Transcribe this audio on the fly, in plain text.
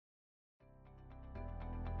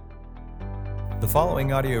The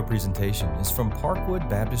following audio presentation is from Parkwood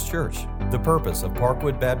Baptist Church. The purpose of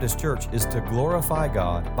Parkwood Baptist Church is to glorify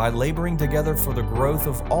God by laboring together for the growth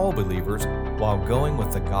of all believers while going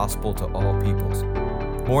with the gospel to all peoples.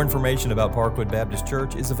 More information about Parkwood Baptist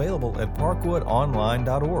Church is available at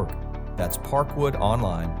parkwoodonline.org. That's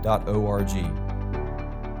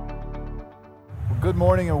parkwoodonline.org. Good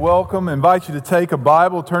morning and welcome. I invite you to take a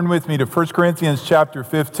Bible, turn with me to 1 Corinthians chapter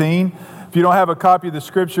 15. If you don't have a copy of the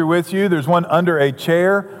scripture with you, there's one under a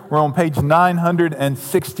chair. We're on page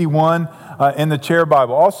 961 in the chair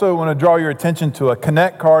Bible. Also, I want to draw your attention to a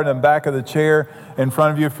Connect card in the back of the chair in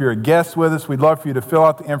front of you. If you're a guest with us, we'd love for you to fill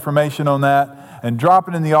out the information on that and drop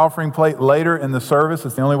it in the offering plate later in the service.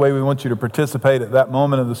 It's the only way we want you to participate at that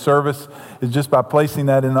moment of the service is just by placing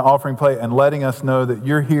that in the offering plate and letting us know that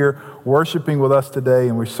you're here worshiping with us today,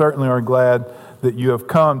 and we certainly are glad that you have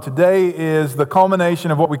come. Today is the culmination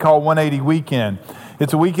of what we call 180 Weekend.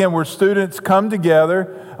 It's a weekend where students come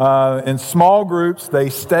together in small groups. They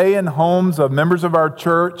stay in homes of members of our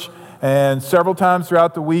church, and several times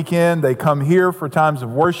throughout the weekend, they come here for times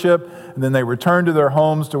of worship, and then they return to their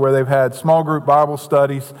homes to where they've had small group Bible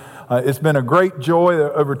studies. It's been a great joy.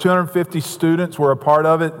 Over 250 students were a part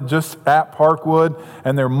of it just at Parkwood,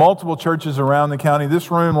 and there are multiple churches around the county. This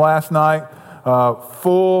room last night,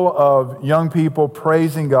 full of young people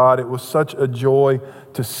praising God. It was such a joy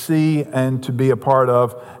to see and to be a part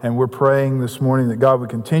of, and we're praying this morning that God would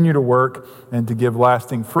continue to work and to give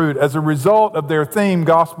lasting fruit. As a result of their theme,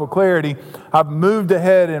 Gospel Clarity, I've moved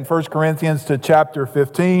ahead in 1 Corinthians to chapter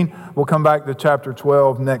 15. We'll come back to chapter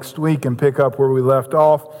 12 next week and pick up where we left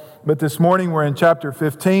off. But this morning we're in chapter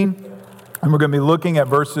 15, and we're going to be looking at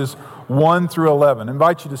verses 1 through 11. I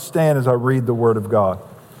invite you to stand as I read the Word of God.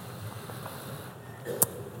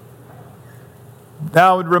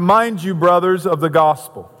 Now, I would remind you, brothers, of the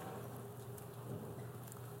gospel.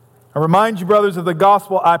 I remind you, brothers, of the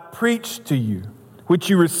gospel I preached to you, which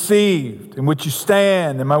you received, in which you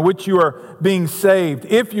stand, and by which you are being saved,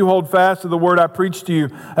 if you hold fast to the word I preached to you,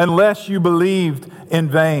 unless you believed in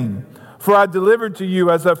vain. For I delivered to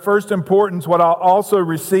you as of first importance what I also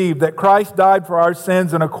received, that Christ died for our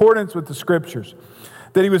sins in accordance with the Scriptures,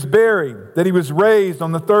 that he was buried, that he was raised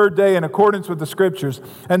on the third day in accordance with the Scriptures,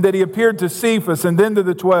 and that he appeared to Cephas and then to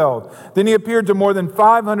the 12. Then he appeared to more than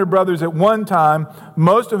 500 brothers at one time,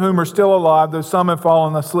 most of whom are still alive, though some have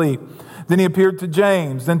fallen asleep. Then he appeared to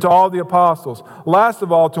James, then to all the apostles. Last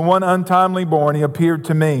of all, to one untimely born, he appeared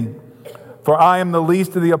to me. For I am the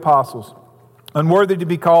least of the apostles, unworthy to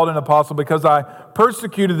be called an apostle, because I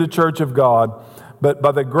persecuted the church of God. But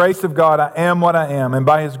by the grace of God, I am what I am, and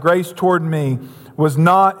by his grace toward me was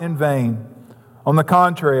not in vain. On the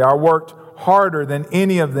contrary, I worked harder than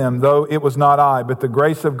any of them, though it was not I, but the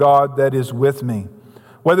grace of God that is with me.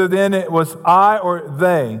 Whether then it was I or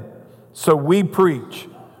they, so we preach,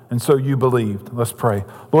 and so you believed. Let's pray.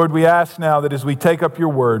 Lord, we ask now that as we take up your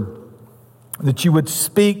word, that you would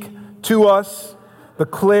speak to us the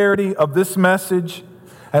clarity of this message,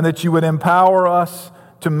 and that you would empower us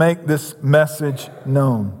to make this message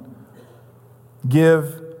known.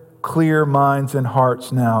 Give clear minds and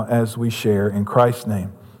hearts now as we share. In Christ's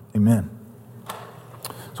name, amen.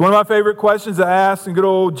 So one of my favorite questions I ask in good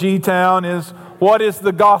old G-Town is, what is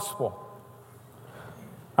the gospel?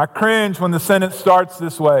 I cringe when the sentence starts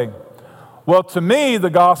this way. Well, to me,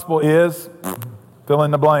 the gospel is, fill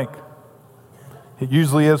in the blank. It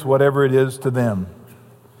usually is whatever it is to them.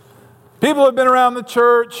 People have been around the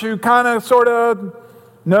church who kind of sort of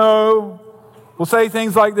know, will say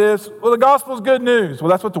things like this. Well, the gospel is good news. Well,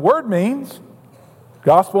 that's what the word means.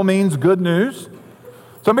 Gospel means good news.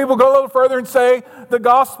 Some people go a little further and say the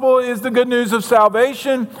gospel is the good news of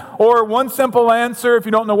salvation. Or one simple answer, if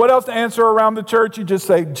you don't know what else to answer around the church, you just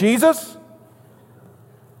say Jesus.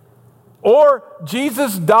 Or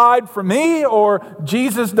Jesus died for me, or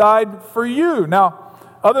Jesus died for you. Now,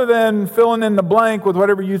 other than filling in the blank with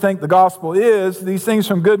whatever you think the gospel is, these things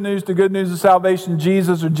from good news to good news of salvation,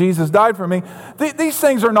 Jesus or Jesus died for me, these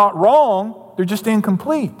things are not wrong, they're just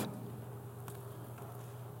incomplete.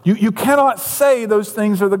 You cannot say those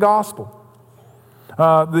things are the gospel.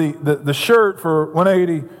 The shirt for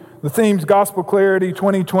 180, the theme's Gospel Clarity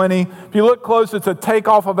 2020, if you look close, it's a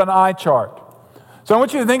takeoff of an eye chart. So I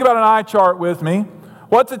want you to think about an eye chart with me.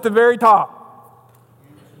 What's at the very top?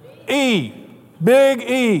 E. Big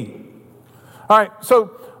E. All right,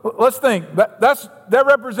 so let's think. That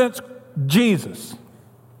represents Jesus.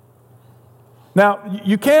 Now,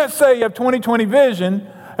 you can't say you have 20/20 vision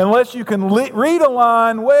unless you can read a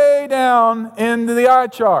line way down into the eye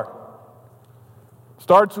chart.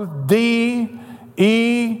 Starts with D,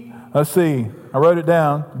 E, let's see, I wrote it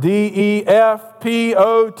down. D-E-F-P-O-T-E.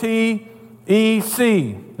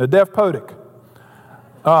 E.C., the deaf poetic.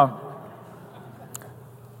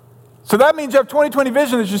 So that means you have 20/20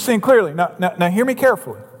 vision that you're seeing clearly. Now hear me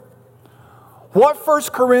carefully. What 1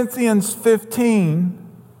 Corinthians 15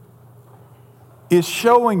 is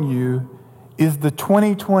showing you is the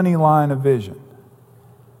 20/20 line of vision.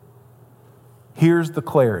 Here's the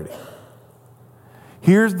clarity.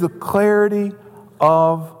 Here's the clarity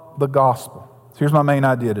of the gospel. Here's my main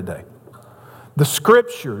idea today. The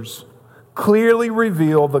scriptures clearly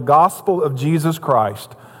reveal the gospel of Jesus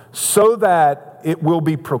Christ so that it will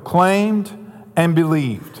be proclaimed and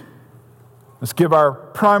believed. Let's give our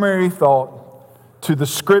primary thought to the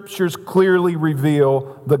scriptures clearly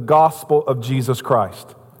reveal the gospel of Jesus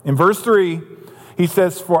Christ. In verse 3, he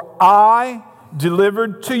says, "For I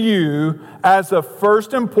delivered to you as of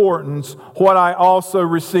first importance what I also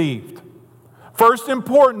received." First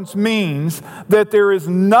importance means that there is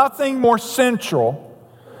nothing more central,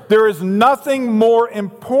 there is nothing more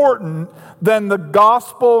important than the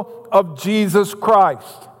gospel of Jesus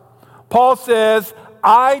Christ. Paul says,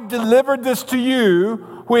 "I delivered this to you,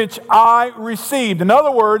 which I received." In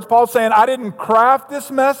other words, Paul's saying, I didn't craft this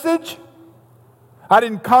message. I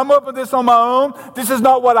didn't come up with this on my own. This is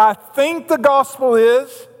not what I think the gospel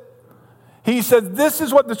is. He says, this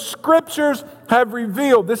is what the scriptures have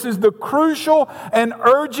revealed. This is the crucial and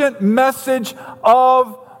urgent message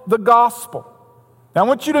of the gospel. Now I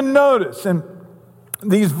want you to notice in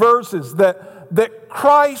these verses that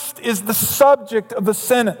Christ is the subject of the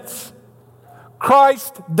sentence.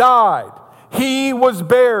 Christ died. He was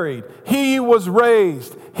buried. He was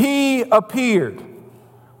raised. He appeared.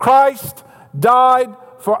 Christ died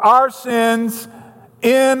for our sins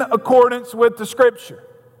in accordance with the Scripture.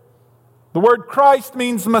 The word Christ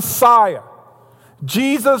means Messiah.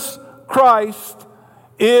 Jesus Christ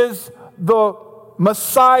is the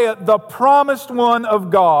Messiah, the promised one of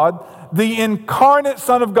God, the incarnate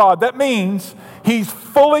Son of God. That means He's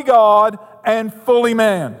fully God and fully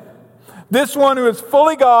man. This one who is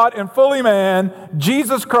fully God and fully man,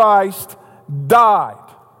 Jesus Christ, died.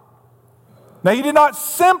 Now, He did not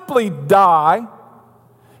simply die.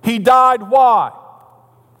 He died why?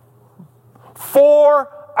 For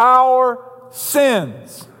our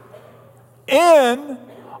sins. In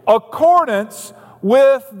accordance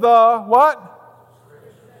with the what?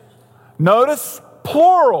 Notice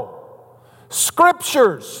plural.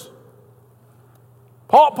 Scriptures.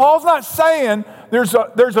 Paul's not saying there's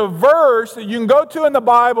a verse that you can go to in the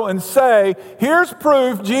Bible and say, here's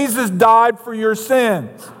proof Jesus died for your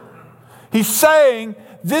sins. He's saying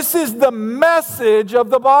this is the message of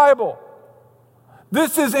the Bible.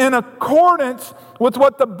 This is in accordance with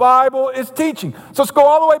what the Bible is teaching. So let's go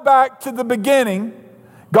all the way back to the beginning.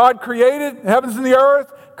 God created the heavens and the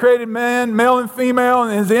earth, created man, male and female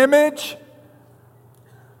in His image.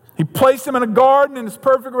 He placed them in a garden in His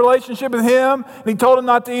perfect relationship with Him, and He told them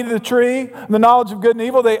not to eat of the tree, the knowledge of good and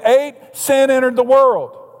evil. They ate, sin entered the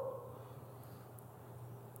world.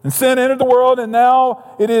 And sin entered the world, and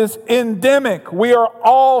now it is endemic. We are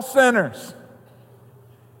all sinners.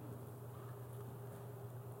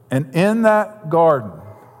 And in that garden,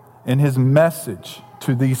 in His message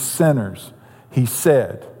to these sinners, He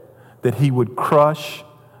said that He would crush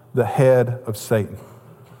the head of Satan.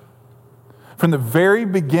 From the very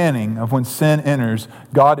beginning of when sin enters,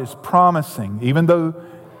 God is promising, even though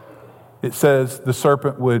it says the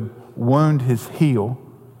serpent would wound his heel,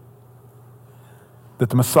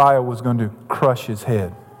 that the Messiah was going to crush his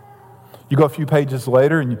head. You go a few pages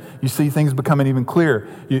later and you see things becoming even clearer.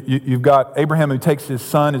 You've got Abraham who takes his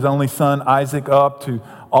son, his only son, Isaac, up to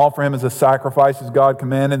offer him as a sacrifice as God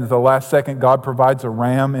commanded. And at the last second, God provides a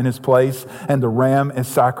ram in his place, and the ram is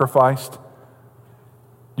sacrificed.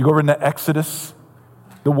 You go over into Exodus,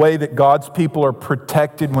 the way that God's people are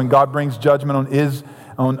protected when God brings judgment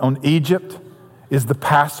on Egypt is the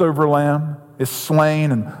Passover lamb is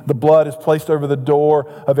slain, and the blood is placed over the door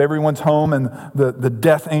of everyone's home, and the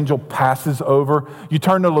death angel passes over. You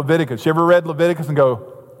turn to Leviticus. You ever read Leviticus and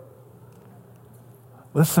go,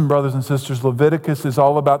 listen, brothers and sisters, Leviticus is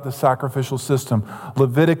all about the sacrificial system.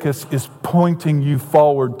 Leviticus is pointing you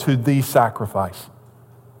forward to the sacrifice.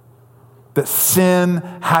 That sin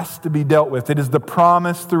has to be dealt with. It is the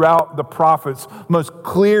promise throughout the prophets, most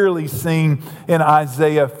clearly seen in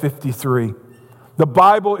Isaiah 53. The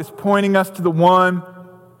Bible is pointing us to the one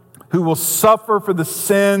who will suffer for the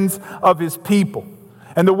sins of His people.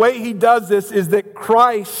 And the way He does this is that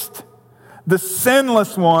Christ, the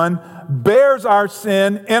sinless one, bears our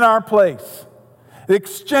sin in our place.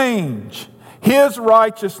 Exchange His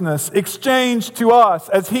righteousness exchanged to us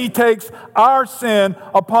as He takes our sin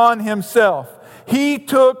upon Himself. He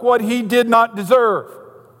took what He did not deserve.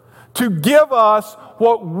 to give us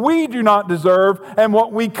what we do not deserve and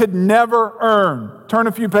what we could never earn. Turn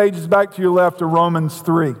a few pages back to your left to Romans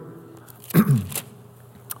 3.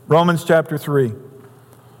 Romans chapter 3,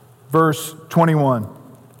 verse 21.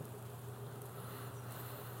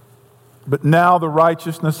 But now the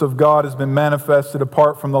righteousness of God has been manifested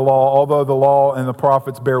apart from the law, although the law and the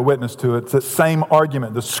prophets bear witness to it. It's that same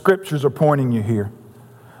argument. The scriptures are pointing you here.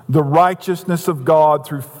 The righteousness of God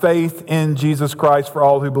through faith in Jesus Christ for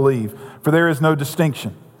all who believe. For there is no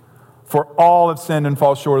distinction. For all have sinned and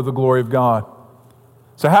fall short of the glory of God.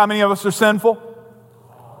 So how many of us are sinful?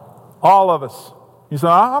 All of us. You say,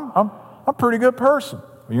 I'm a pretty good person.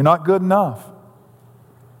 Well, you're not good enough.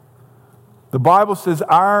 The Bible says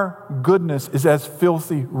our goodness is as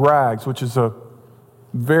filthy rags, which is a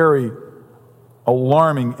very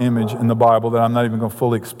alarming image in the Bible that I'm not even going to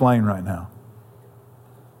fully explain right now.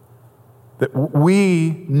 That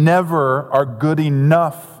we never are good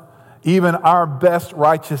enough. Even our best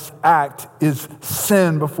righteous act is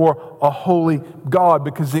sin before a holy God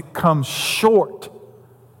because it comes short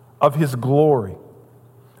of His glory.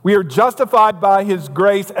 We are justified by His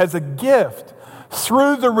grace as a gift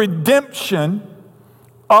through the redemption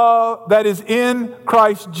that is in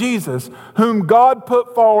Christ Jesus, whom God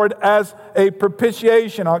put forward as a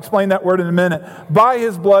propitiation. I'll explain that word in a minute. By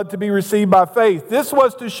His blood to be received by faith. This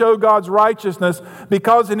was to show God's righteousness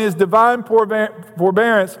because in His divine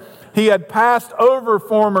forbearance He had passed over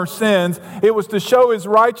former sins. It was to show His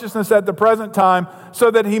righteousness at the present time so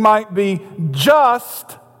that He might be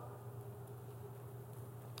just.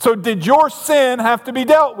 So did your sin have to be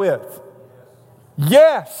dealt with?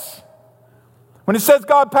 Yes. When it says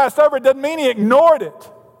God passed over, it doesn't mean He ignored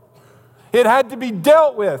it. It had to be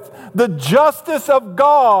dealt with. The justice of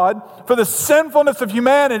God for the sinfulness of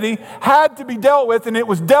humanity had to be dealt with, and it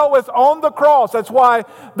was dealt with on the cross. That's why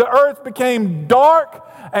the earth became dark,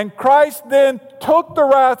 and Christ then took the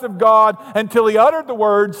wrath of God until He uttered the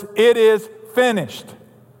words, "It is finished."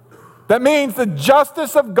 That means the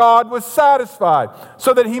justice of God was satisfied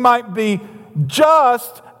so that He might be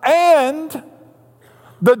just and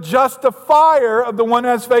the justifier of the one who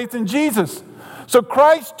has faith in Jesus. So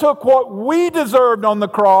Christ took what we deserved on the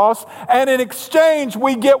cross, and in exchange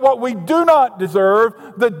we get what we do not deserve,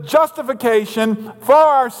 the justification for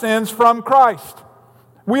our sins from Christ.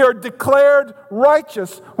 We are declared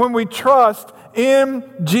righteous when we trust in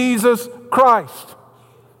Jesus Christ.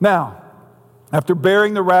 Now, after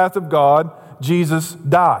bearing the wrath of God, Jesus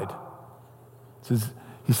died.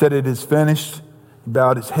 He said, "It is finished." He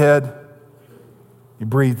bowed His head. He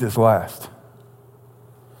breathed His last.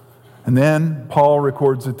 And then Paul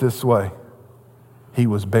records it this way. He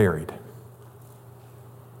was buried.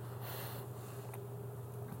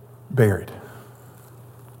 Buried.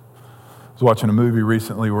 I was watching a movie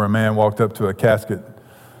recently where a man walked up to a casket,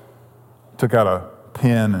 took out a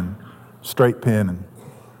pen and straight pen and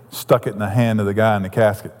stuck it in the hand of the guy in the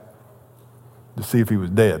casket to see if he was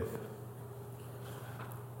dead.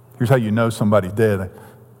 Here's how you know somebody's dead.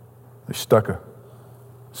 They stuck a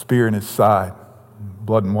spear in his side.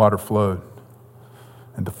 Blood and water flowed.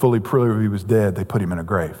 And to fully prove he was dead, they put him in a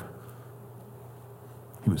grave.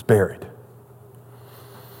 He was buried.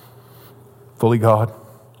 Fully God,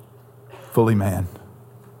 fully man,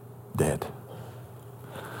 dead.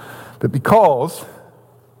 But because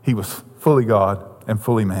He was fully God and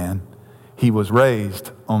fully man, He was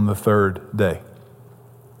raised on the third day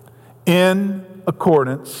in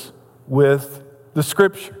accordance with the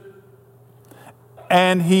Scripture.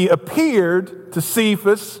 And He appeared to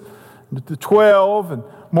Cephas, to 12, and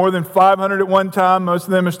more than 500 at one time. Most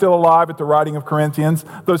of them are still alive at the writing of Corinthians,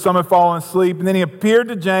 though some have fallen asleep. And then He appeared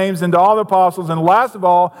to James and to all the apostles. And last of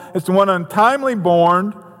all, as to one untimely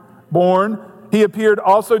born, He appeared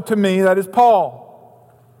also to me, that is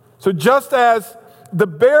Paul. So just as the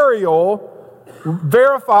burial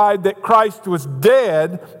verified that Christ was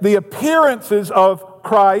dead, the appearances of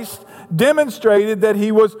Christ demonstrated that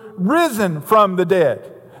He was risen from the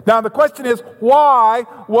dead. Now the question is, why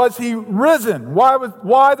was He risen?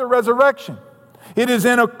 Why the resurrection? It is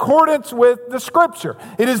in accordance with the Scripture.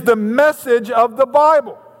 It is the message of the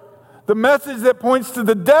Bible. The message that points to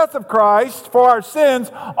the death of Christ for our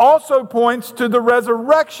sins also points to the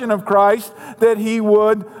resurrection of Christ, that He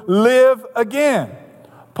would live again.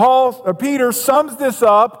 Peter sums this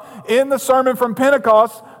up in the sermon from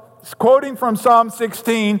Pentecost, quoting from Psalm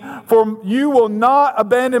 16, "For you will not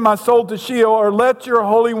abandon my soul to Sheol or let your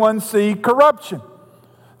Holy One see corruption."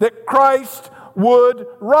 That Christ would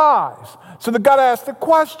rise. So they've got to ask the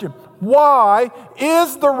question, why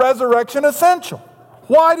is the resurrection essential?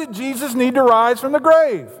 Why did Jesus need to rise from the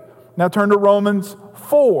grave? Now turn to Romans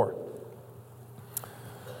 4.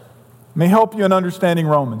 Let me help you in understanding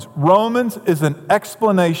Romans. Romans is an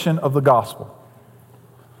explanation of the gospel.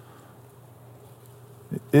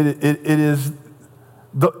 It is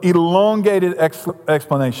the elongated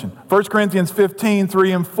explanation. 1 Corinthians 15,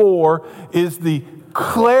 3 and 4 is the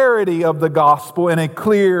clarity of the gospel in a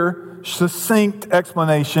clear, succinct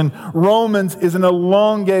explanation. Romans is an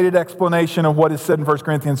elongated explanation of what is said in 1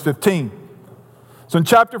 Corinthians 15. So in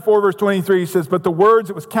chapter 4, verse 23, he says, "But the words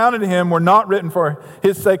that was counted to him were not written for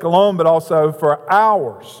his sake alone, but also for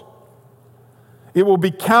ours. It will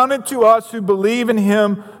be counted to us who believe in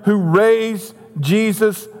him who raised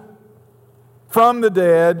Jesus from the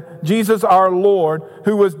dead, Jesus our Lord,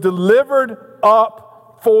 who was delivered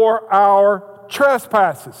up for our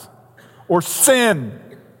trespasses," or sin.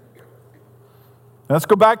 Now let's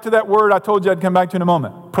go back to that word I told you I'd come back to in a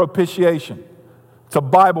moment. Propitiation. It's a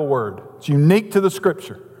Bible word. It's unique to the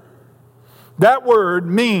Scripture. That word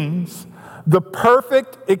means the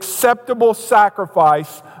perfect, acceptable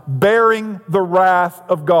sacrifice bearing the wrath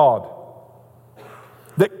of God.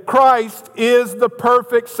 That Christ is the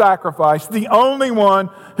perfect sacrifice, the only one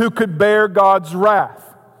who could bear God's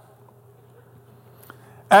wrath.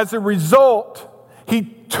 As a result, He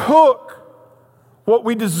took what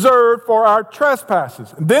we deserved for our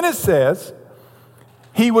trespasses. And then it says,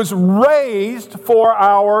 He was raised for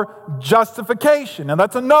our justification. Now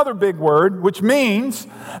that's another big word, which means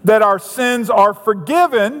that our sins are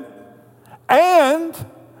forgiven and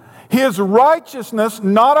His righteousness,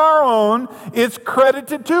 not our own, is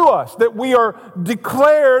credited to us, that we are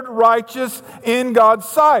declared righteous in God's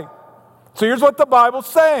sight. So here's what the Bible's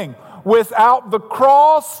saying. Without the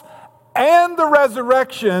cross and the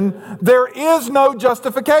resurrection, there is no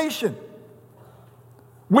justification.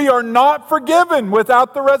 We are not forgiven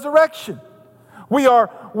without the resurrection. We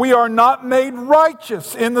are not made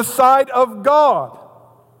righteous in the sight of God.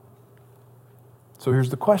 So here's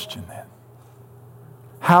the question then.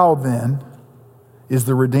 How then is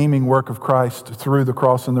the redeeming work of Christ through the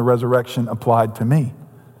cross and the resurrection applied to me?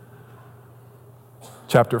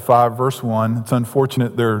 Chapter 5, verse 1. It's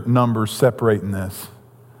unfortunate there are numbers separating this.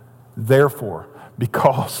 Therefore,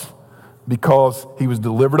 because He was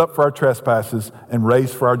delivered up for our trespasses and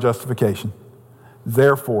raised for our justification.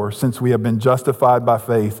 Therefore, since we have been justified by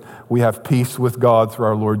faith, we have peace with God through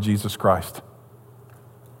our Lord Jesus Christ.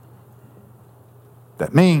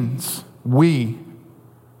 That means we,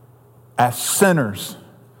 as sinners,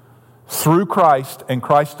 through Christ and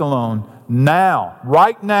Christ alone,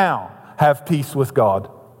 right now, have peace with God.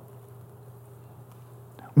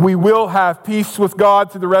 We will have peace with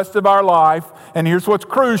God through the rest of our life. And here's what's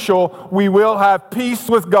crucial. We will have peace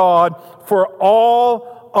with God for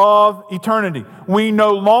all of eternity. We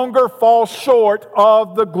no longer fall short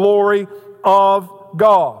of the glory of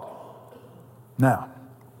God. Now,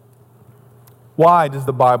 why does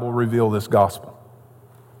the Bible reveal this gospel?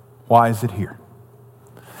 Why is it here?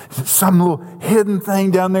 Is it some little hidden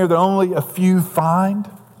thing down there that only a few find?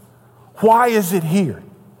 Why is it here?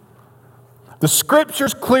 The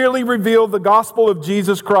Scriptures clearly reveal the gospel of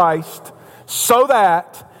Jesus Christ so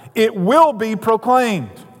that it will be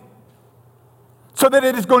proclaimed, so that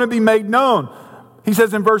it is going to be made known. He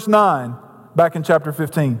says in verse 9, back in chapter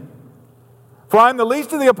 15, "For I am the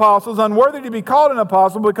least of the apostles, unworthy to be called an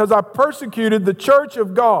apostle, because I persecuted the church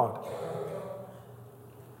of God."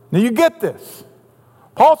 Now you get this.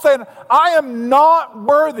 Paul's saying, I am not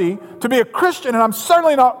worthy to be a Christian, and I'm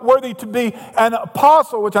certainly not worthy to be an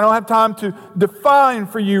apostle, which I don't have time to define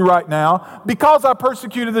for you right now, because I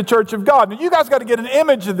persecuted the church of God. Now, you guys got to get an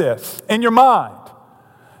image of this in your mind.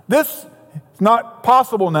 This is not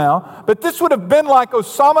possible now, but this would have been like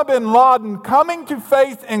Osama bin Laden coming to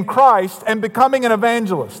faith in Christ and becoming an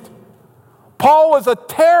evangelist. Paul was a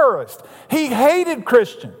terrorist. He hated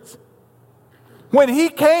Christians. When he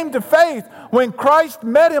came to faith, when Christ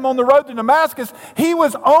met him on the road to Damascus, he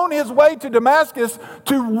was on his way to Damascus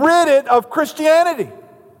to rid it of Christianity.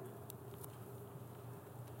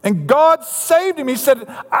 And God saved him. He said,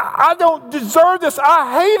 I don't deserve this.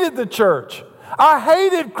 I hated the church. I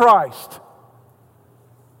hated Christ.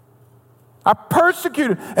 I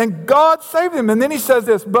persecuted, and God saved him. And then he says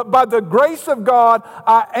this, "But by the grace of God,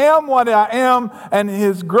 I am what I am, and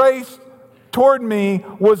His grace toward me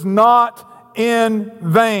was not in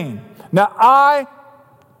vain." Now, I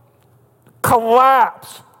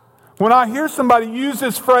collapse when I hear somebody use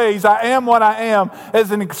this phrase, "I am what I am," as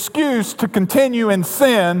an excuse to continue in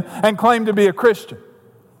sin and claim to be a Christian.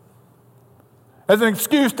 As an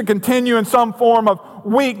excuse to continue in some form of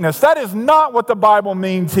weakness. That is not what the Bible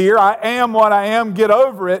means here. I am what I am, get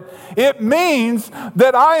over it. It means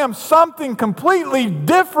that I am something completely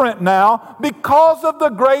different now because of the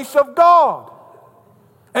grace of God.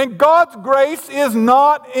 And God's grace is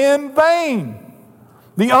not in vain.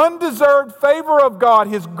 The undeserved favor of God,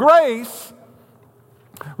 His grace,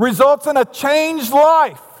 results in a changed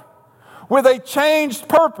life with a changed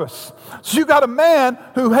purpose. So you got a man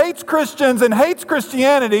who hates Christians and hates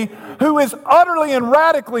Christianity, who is utterly and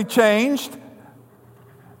radically changed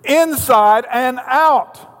inside and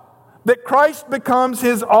out. That Christ becomes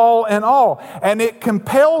his all in all. And it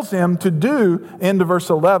compels him to do, into verse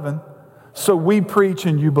 11, so we preach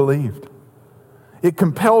and you believed. It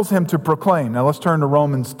compels him to proclaim. Now let's turn to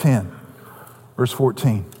Romans 10, verse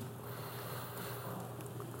 14.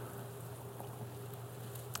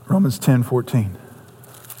 Romans 10:14.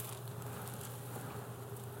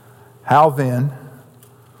 How then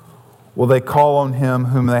will they call on him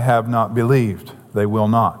whom they have not believed? They will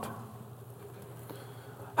not.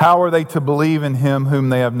 How are they to believe in him whom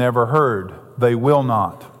they have never heard? They will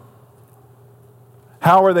not.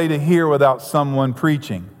 How are they to hear without someone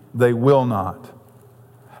preaching? They will not.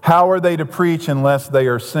 How are they to preach unless they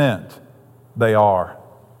are sent? They are.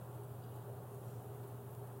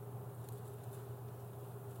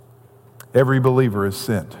 Every believer is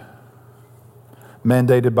sent,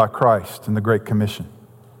 mandated by Christ in the Great Commission.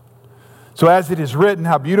 So as it is written,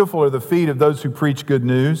 how beautiful are the feet of those who preach good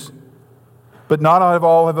news. But not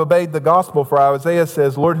all have obeyed the gospel, for Isaiah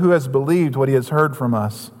says, Lord, who has believed what he has heard from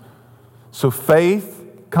us? So faith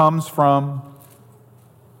comes from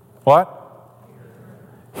what?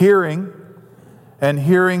 Hearing, and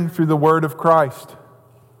hearing through the word of Christ.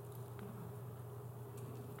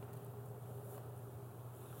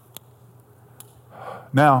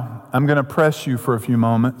 Now, I'm going to press you for a few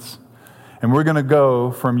moments, and we're going to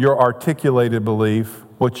go from your articulated belief,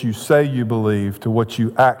 what you say you believe, to what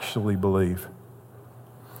you actually believe.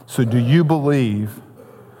 So do you believe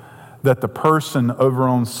that the person over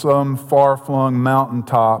on some far-flung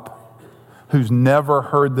mountaintop who's never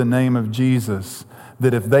heard the name of Jesus,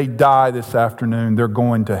 that if they die this afternoon, they're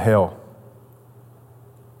going to hell?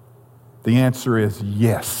 The answer is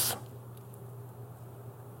yes.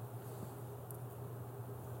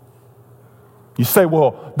 You say,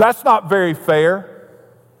 well, that's not very fair.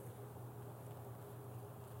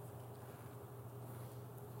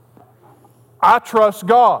 I trust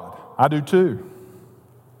God. I do too.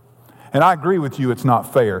 And I agree with you, it's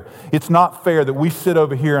not fair. It's not fair that we sit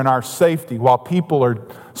over here in our safety while people are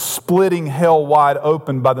splitting hell wide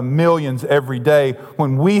open by the millions every day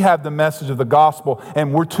when we have the message of the gospel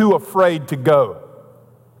and we're too afraid to go.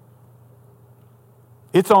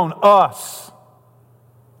 It's on us.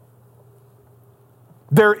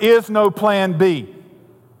 There is no plan B.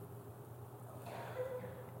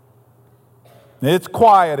 It's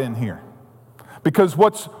quiet in here. Because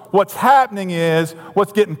what's happening is,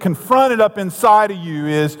 what's getting confronted up inside of you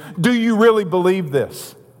is, do you really believe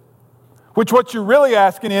this? Which what you're really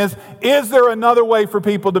asking is there another way for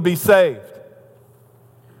people to be saved?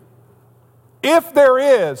 If there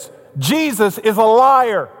is, Jesus is a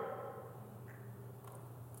liar.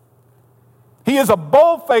 He is a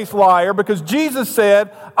bold-faced liar because Jesus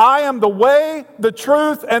said, I am the way, the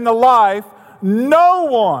truth, and the life. No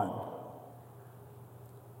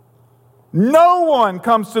one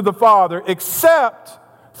comes to the Father except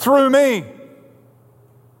through me.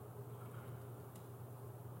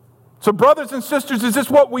 So brothers and sisters, is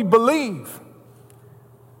this what we believe?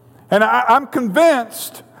 And I am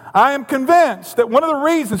convinced that one of the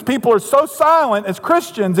reasons people are so silent as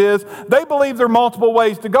Christians is they believe there are multiple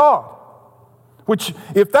ways to God. Which,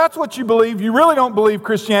 if that's what you believe, you really don't believe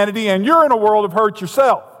Christianity and you're in a world of hurt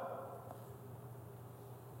yourself.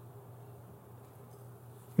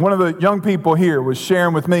 One of the young people here was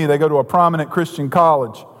sharing with me, they go to a prominent Christian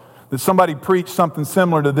college, that somebody preached something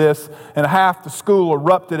similar to this and half the school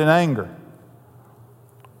erupted in anger.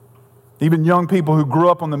 Even young people who grew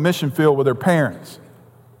up on the mission field with their parents.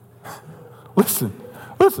 Listen,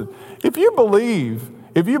 if you believe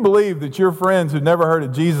that your friends who've never heard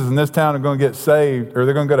of Jesus in this town are going to get saved, or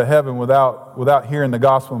they're going to go to heaven without hearing the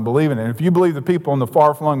gospel and believing it, and if you believe the people on the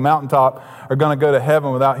far-flung mountaintop are going to go to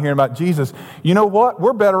heaven without hearing about Jesus, you know what?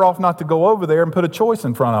 We're better off not to go over there and put a choice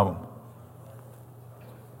in front of them.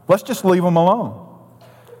 Let's just leave them alone.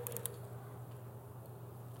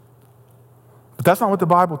 But that's not what the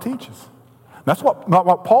Bible teaches. That's not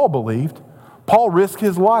what Paul believed. Paul risked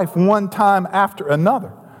his life one time after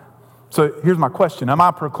another. So here's my question. Am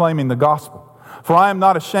I proclaiming the gospel? For I am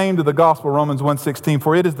not ashamed of the gospel, Romans 1:16,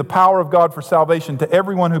 for it is the power of God for salvation to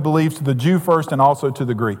everyone who believes, to the Jew first and also to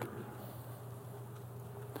the Greek.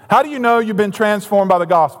 How do you know you've been transformed by the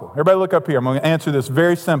gospel? Everybody look up here. I'm going to answer this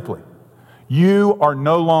very simply. You are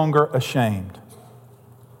no longer ashamed.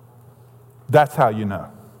 That's how you know.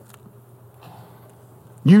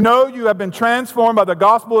 You know you have been transformed by the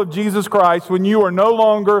gospel of Jesus Christ when you are no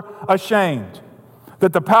longer ashamed.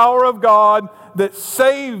 That the power of God that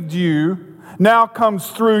saved you now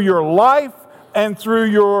comes through your life and through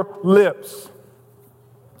your lips.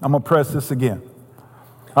 I'm going to press this again.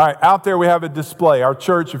 All right, out there we have a display. Our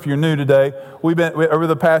church, if you're new today, over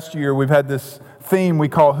the past year, we've had this theme we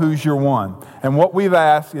call Who's Your One? And what we've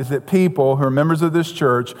asked is that people who are members of this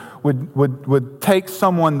church would take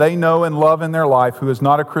someone they know and love in their life who is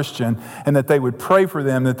not a Christian, and that they would pray for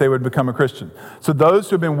them that they would become a Christian. So those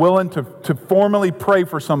who have been willing to formally pray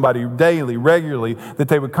for somebody daily, regularly, that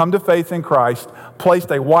they would come to faith in Christ,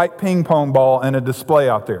 placed a white ping pong ball in a display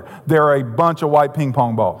out there. There are a bunch of white ping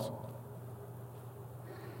pong balls.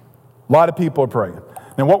 A lot of people are praying.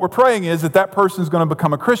 And what we're praying is that person is going to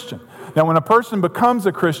become a Christian. Now, when a person becomes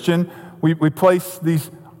a Christian, we place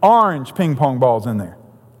these orange ping pong balls in there.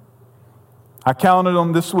 I counted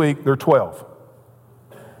them this week. There are 12.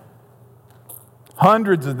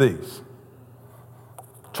 Hundreds of these.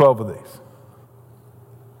 12 of these.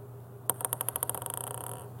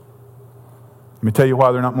 Let me tell you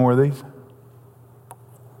why there are not more of these.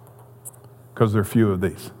 Because there are few of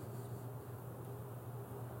these.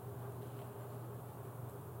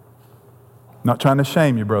 Not trying to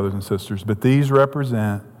shame you, brothers and sisters, but these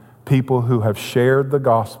represent people who have shared the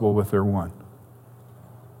gospel with their one.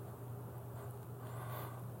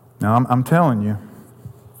 Now, I'm telling you,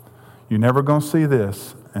 you're never going to see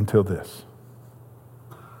this until this.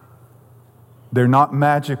 They're not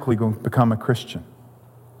magically going to become a Christian.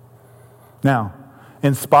 Now,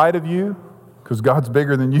 in spite of you, because God's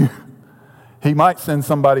bigger than you, He might send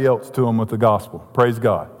somebody else to them with the gospel. Praise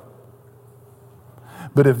God.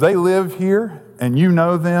 But if they live here and you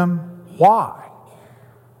know them, why?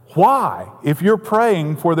 Why, if you're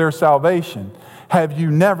praying for their salvation, have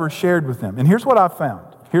you never shared with them? And here's what I found.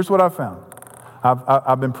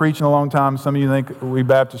 I've been preaching a long time. Some of you think we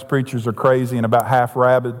Baptist preachers are crazy and about half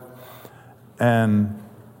rabid. And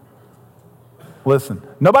listen,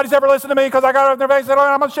 nobody's ever listened to me because I got up in their face and said,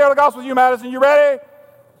 I'm going to share the gospel with you, Madison. You ready?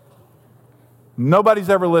 Nobody's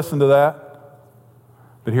ever listened to that.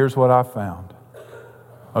 But here's what I found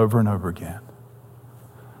over and over again.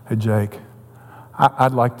 Hey, Jake,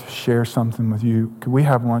 I'd like to share something with you. Could we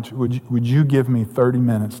have lunch? Would you give me 30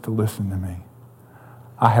 minutes to listen to me?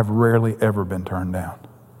 I have rarely ever been turned down.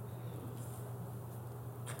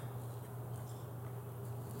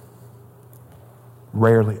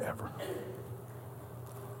 Rarely ever.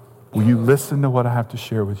 Will you listen to what I have to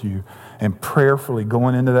share with you and prayerfully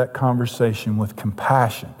going into that conversation with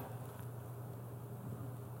compassion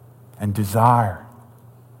and desire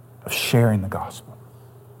of sharing the gospel?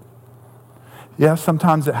 Yeah,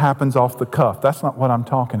 sometimes it happens off the cuff. That's not what I'm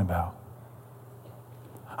talking about.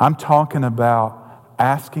 I'm talking about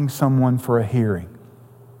asking someone for a hearing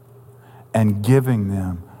and giving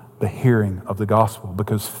them the hearing of the gospel,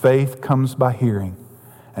 because faith comes by hearing,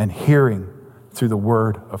 and hearing through the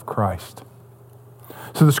word of Christ.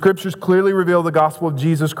 So the scriptures clearly reveal the gospel of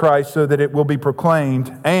Jesus Christ so that it will be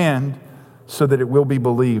proclaimed and so that it will be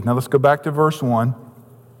believed. Now let's go back to verse 1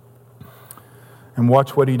 and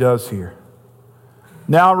watch what he does here.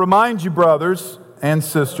 Now I remind you, brothers and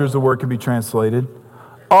sisters, the word can be translated,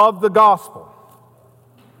 of the gospel.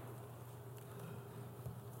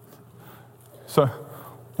 So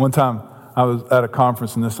one time I was at a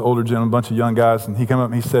conference and this older gentleman, a bunch of young guys, and he came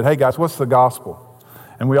up and he said, "Hey guys, what's the gospel?"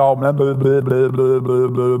 And we all blah, blah, blah, blah, blah, blah,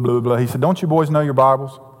 blah, blah, blah. He said, "Don't you boys know your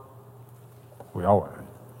Bibles?" We all,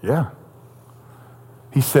 yeah.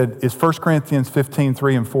 He said, "Is 1 Corinthians 15,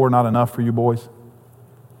 3 and 4 not enough for you boys?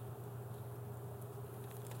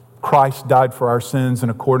 Christ died for our sins in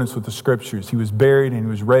accordance with the Scriptures. He was buried and he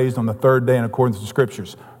was raised on the third day in accordance with the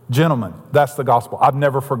Scriptures." Gentlemen, that's the gospel. I've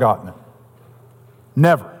never forgotten it.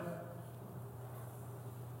 Never.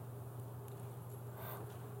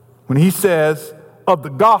 When he says of the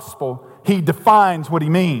gospel, he defines what he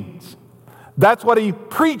means. That's what he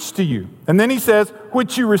preached to you. And then he says,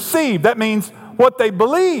 which you received. That means what they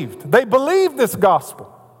believed. They believed this gospel.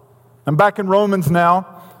 I'm back in Romans now.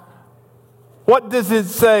 What does it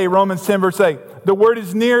say? Romans 10 verse 8. The word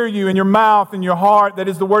is near you in your mouth and your heart. That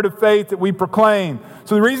is the word of faith that we proclaim.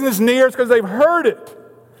 So the reason it's near is because they've heard it.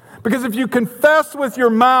 Because if you confess with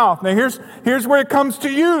your mouth, now here's where it comes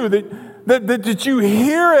to you, that you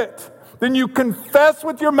hear it. Then you confess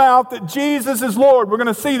with your mouth that Jesus is Lord. We're going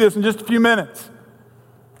to see this in just a few minutes.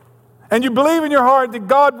 And you believe in your heart that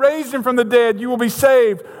God raised him from the dead, you will be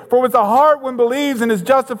saved. For with the heart one believes and is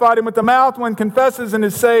justified, and with the mouth one confesses and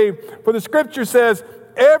is saved. For the scripture says,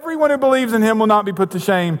 everyone who believes in him will not be put to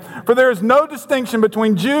shame. For there is no distinction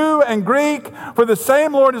between Jew and Greek, for the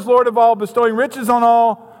same Lord is Lord of all, bestowing riches on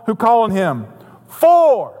all who call on him.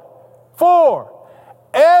 For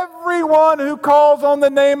everyone who calls on the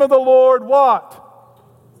name of the Lord, what?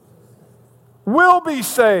 Will be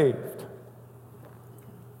saved.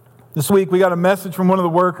 This week we got a message from one of the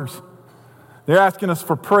workers. They're asking us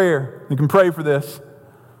for prayer. You can pray for this.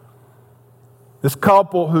 This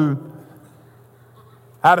couple who,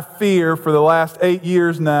 out of fear for the last 8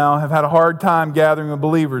 years now, have had a hard time gathering with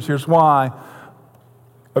believers. Here's why.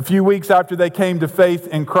 A few weeks after they came to faith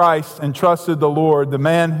in Christ and trusted the Lord, the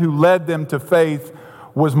man who led them to faith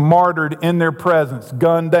was martyred in their presence,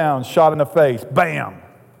 gunned down, shot in the face. Bam!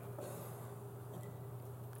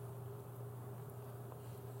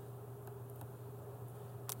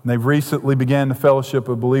 And they've recently began the fellowship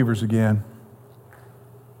of believers again.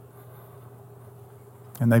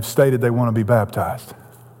 And they've stated they want to be baptized.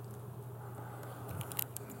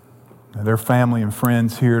 And their family and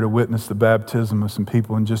friends here to witness the baptism of some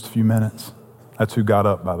people in just a few minutes. That's who got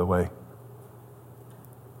up, by the way.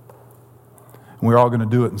 And we're all going to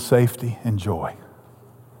do it in safety and joy.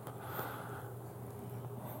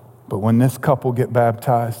 But when this couple get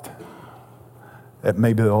baptized, it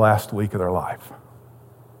may be the last week of their life.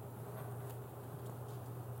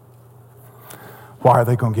 Why are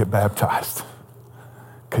they going to get baptized?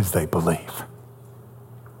 Because they believe.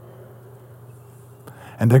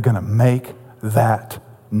 And they're going to make that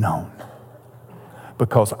known.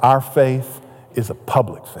 Because our faith is a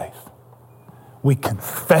public faith. We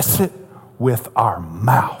confess it with our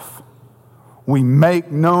mouth. We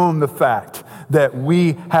make known the fact that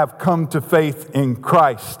we have come to faith in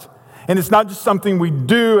Christ. And it's not just something we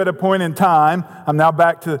do at a point in time. I'm now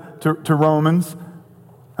back to Romans.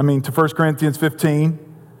 To 1 Corinthians 15,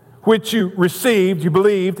 which you received, you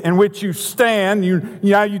believed, in which you stand.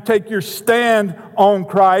 You take your stand on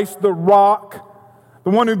Christ, the rock. The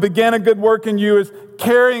one who began a good work in you is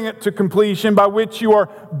carrying it to completion, by which you are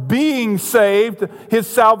being saved. His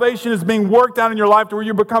salvation is being worked out in your life to where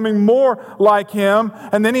you're becoming more like him.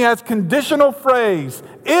 And then he has conditional phrase,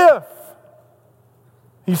 if,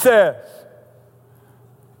 he says,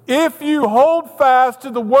 if you hold fast to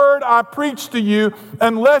the word I preached to you,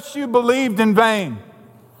 unless you believed in vain.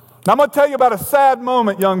 Now I'm going to tell you about a sad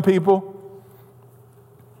moment, young people.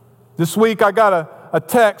 This week I got a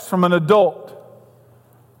text from an adult.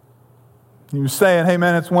 He was saying, hey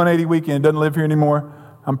man, it's 180 weekend, doesn't live here anymore.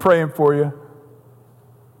 I'm praying for you.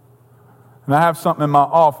 And I have something in my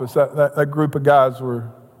office. That group of guys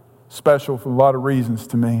were special for a lot of reasons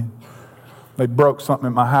to me. They broke something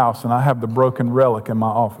in my house, and I have the broken relic in my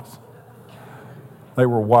office. They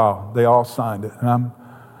were wild. They all signed it. And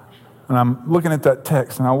I'm looking at that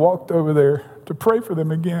text, and I walked over there to pray for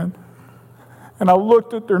them again. And I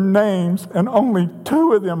looked at their names, and only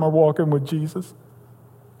 2 of them are walking with Jesus.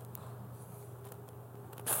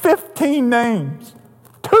 15 names.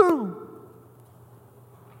 2.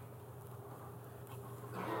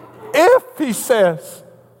 If, he says,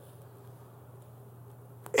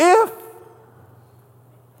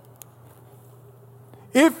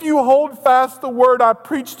 if you hold fast the word I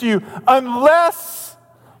preached to you, unless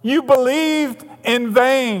you believed in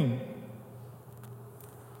vain.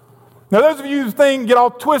 Now, those of you who get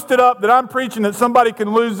all twisted up that I'm preaching that somebody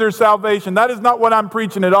can lose their salvation, that is not what I'm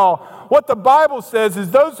preaching at all. What the Bible says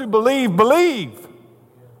is those who believe.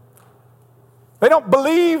 They don't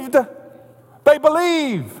believed, they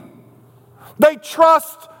believe. They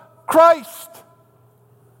trust Christ.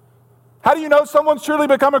 How do you know someone's truly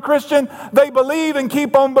become a Christian? They believe and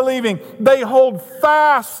keep on believing. They hold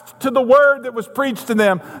fast to the word that was preached to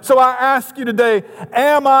them. So I ask you today,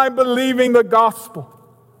 am I believing the gospel?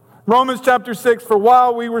 Romans chapter 6, for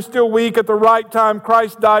while we were still weak, at the right time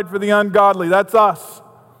Christ died for the ungodly. That's us.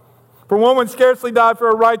 For one would scarcely die for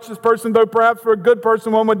a righteous person, though perhaps for a good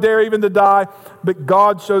person one would dare even to die. But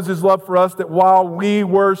God shows his love for us, that while we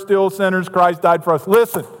were still sinners, Christ died for us.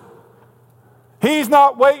 Listen. He's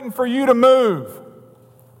not waiting for you to move.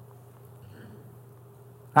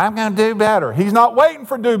 I'm going to do better. He's not waiting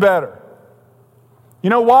for do better. You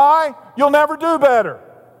know why? You'll never do better.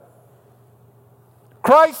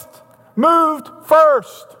 Christ moved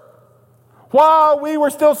first. While we were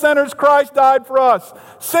still sinners, Christ died for us.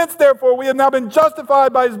 Since, therefore, we have now been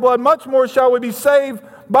justified by his blood, much more shall we be saved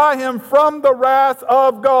by him from the wrath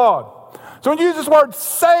of God. So when you use this word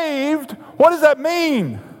saved, what does that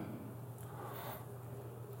mean?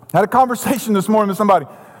 I had a conversation this morning with somebody.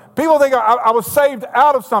 People think I was saved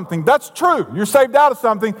out of something. That's true. You're saved out of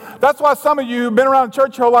something. That's why some of you who've been around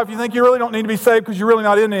church your whole life, you think you really don't need to be saved because you're really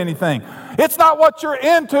not into anything. It's not what you're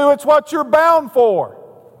into, it's what you're bound for.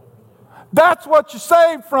 That's what you're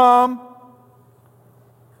saved from.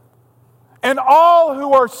 And all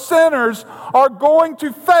who are sinners are going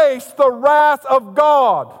to face the wrath of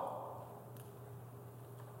God.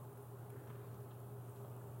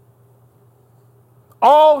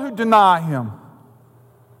 All who deny Him.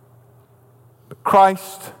 But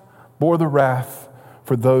Christ bore the wrath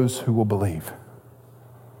for those who will believe.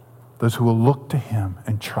 Those who will look to Him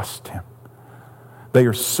and trust Him. They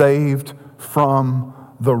are saved from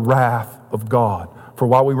the wrath of God. For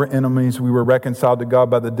while we were enemies, we were reconciled to God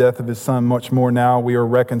by the death of His Son. Much more now we are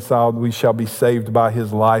reconciled, we shall be saved by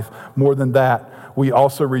His life. More than that, we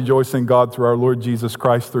also rejoice in God through our Lord Jesus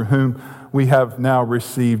Christ, through whom we have now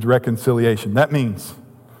received reconciliation. That means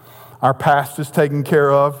our past is taken care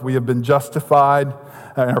of. We have been justified.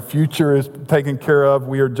 And our future is taken care of.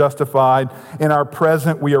 We are justified. In our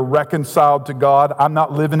present, we are reconciled to God. I'm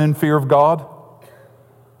not living in fear of God.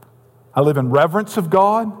 I live in reverence of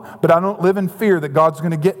God, but I don't live in fear that God's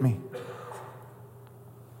going to get me.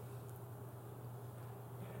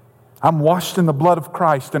 I'm washed in the blood of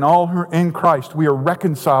Christ, and all who are in Christ, we are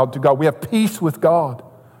reconciled to God. We have peace with God.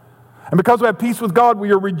 And because we have peace with God,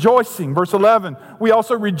 we are rejoicing. Verse 11, we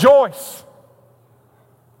also rejoice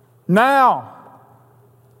now.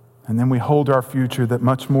 And then we hold our future that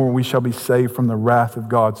much more we shall be saved from the wrath of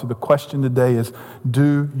God. So the question today is,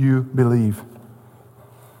 do you believe?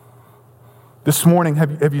 This morning,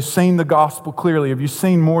 have you seen the gospel clearly? Have you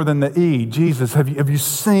seen more than the E, Jesus? Have you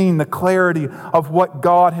seen the clarity of what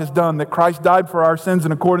God has done? That Christ died for our sins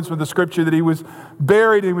in accordance with the Scripture, that He was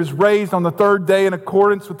buried, He was raised on the third day in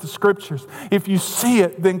accordance with the Scriptures. If you see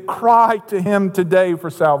it, then cry to Him today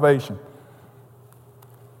for salvation.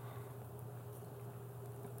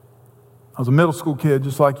 I was a middle school kid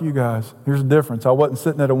just like you guys. Here's the difference. I wasn't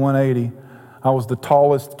sitting at a 180. I was the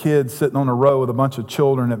tallest kid sitting on a row with a bunch of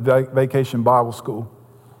children at Vacation Bible School.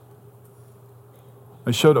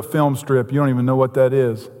 They showed a film strip. You don't even know what that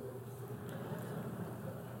is.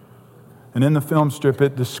 And in the film strip,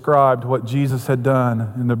 it described what Jesus had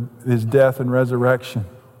done in His death and resurrection.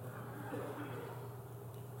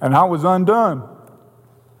 And I was undone.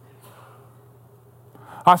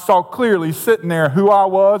 I saw clearly sitting there who I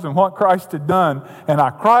was and what Christ had done. And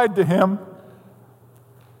I cried to Him,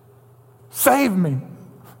 save me.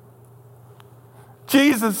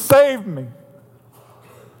 Jesus, save me.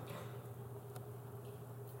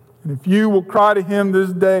 And if you will cry to Him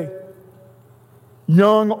this day,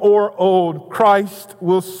 young or old, Christ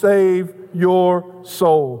will save your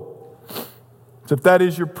soul. So if that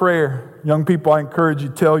is your prayer, young people, I encourage you,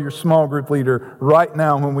 tell your small group leader right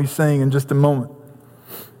now when we sing in just a moment.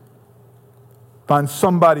 Find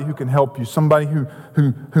somebody who can help you, somebody who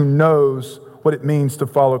knows what it means to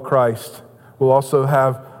follow Christ. We'll also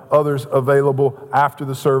have others available after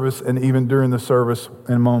the service and even during the service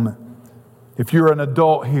in a moment. If you're an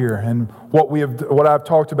adult here and what I've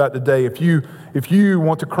talked about today, if you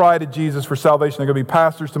want to cry to Jesus for salvation, there are going to be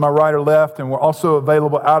pastors to my right or left, and we're also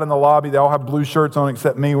available out in the lobby. They all have blue shirts on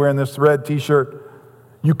except me wearing this red t-shirt.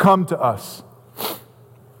 You come to us.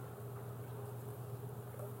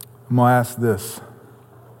 I'm going to ask this.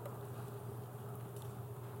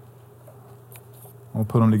 We'll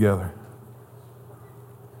put them together.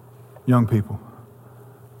 Young people,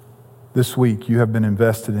 this week you have been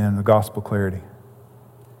invested in the gospel clarity.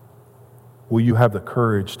 Will you have the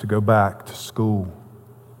courage to go back to school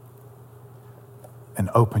and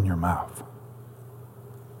open your mouth?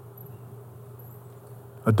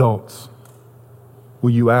 Adults,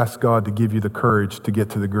 will you ask God to give you the courage to get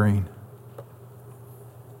to the green?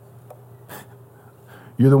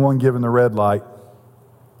 You're the one giving the red light.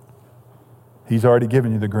 He's already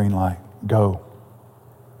given you the green light. Go.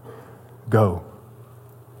 Go.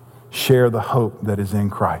 Share the hope that is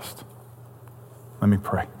in Christ. Let me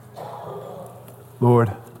pray.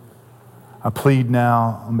 Lord, I plead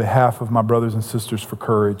now on behalf of my brothers and sisters for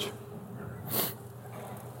courage.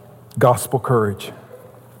 Gospel courage.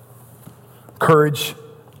 Courage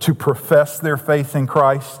to profess their faith in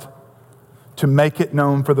Christ, to make it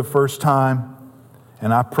known for the first time.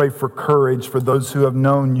 And I pray for courage for those who have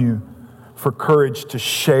known you, for courage to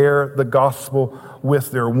share the gospel with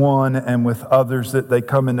their one and with others that they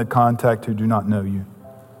come into contact who do not know you.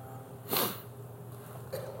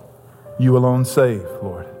 You alone save,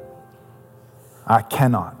 Lord. I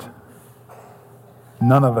cannot.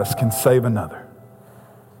 None of us can save another.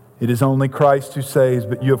 It is only Christ who saves,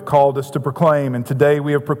 but you have called us to proclaim, and today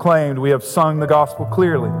we have proclaimed, we have sung the gospel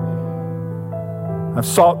clearly. I've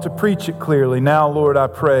sought to preach it clearly. Now, Lord, I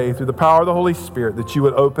pray through the power of the Holy Spirit that you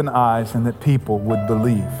would open eyes and that people would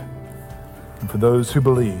believe. And for those who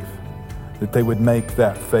believe, that they would make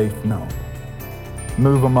that faith known.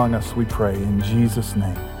 Move among us, we pray, in Jesus'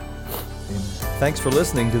 name. Amen. Thanks for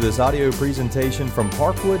listening to this audio presentation from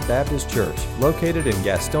Parkwood Baptist Church, located in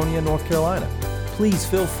Gastonia, North Carolina. Please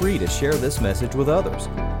feel free to share this message with others.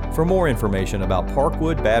 For more information about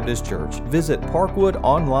Parkwood Baptist Church, visit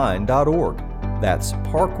parkwoodonline.org. That's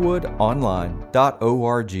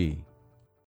parkwoodonline.org.